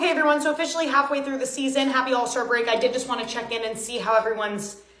everyone. So officially halfway through the season, happy All-Star break. I did just want to check in and see how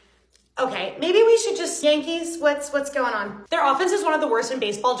everyone's... Okay, maybe we should just... Yankees, what's going on? Their offense is one of the worst in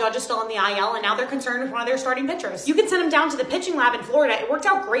baseball. Judge is still on the IL, and now they're concerned with one of their starting pitchers. You can send him down to the pitching lab in Florida. It worked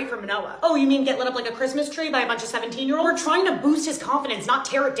out great for Manoah. Oh, you mean get lit up like a Christmas tree by a bunch of 17-year-olds? We're trying to boost his confidence, not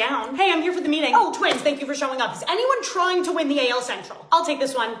tear it down. Hey, I'm here for the meeting. Oh, Twins, thank you for showing up. Is anyone trying to win the AL Central? I'll take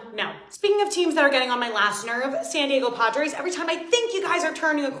this one. No. Speaking of teams that are getting on my last nerve, San Diego Padres, every time I think you guys are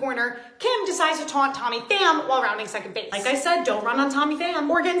turning a corner, Kim decides to taunt Tommy Pham while rounding second base. Like I said, don't run on Tommy Pham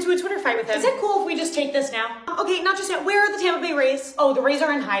or get into a Twitter fight with him. Is it cool if we just take this now? Okay, not just yet. Where are the Tampa Bay Rays? Oh, the Rays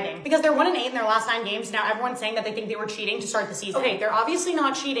are in hiding because they're 1-8 in their last 9 games. Now everyone's saying that they think they were cheating to start the season. Okay, they're obviously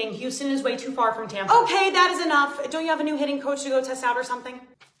not cheating. Houston is way too far from Tampa. Okay, that is enough. Don't you have a new hitting coach to go test out or something?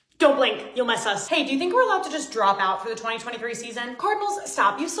 Don't blink, you'll miss us. Hey, do you think we're allowed to just drop out for the 2023 season? Cardinals,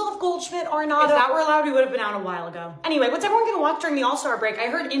 stop. You still have Goldschmidt, Arenado. If that were allowed, we would have been out a while ago. Anyway, what's everyone gonna watch during the All-Star break? I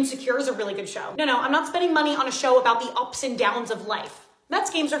heard Insecure is a really good show. No, I'm not spending money on a show about the ups and downs of life. Mets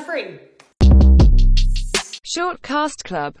games are free. Short Cast Club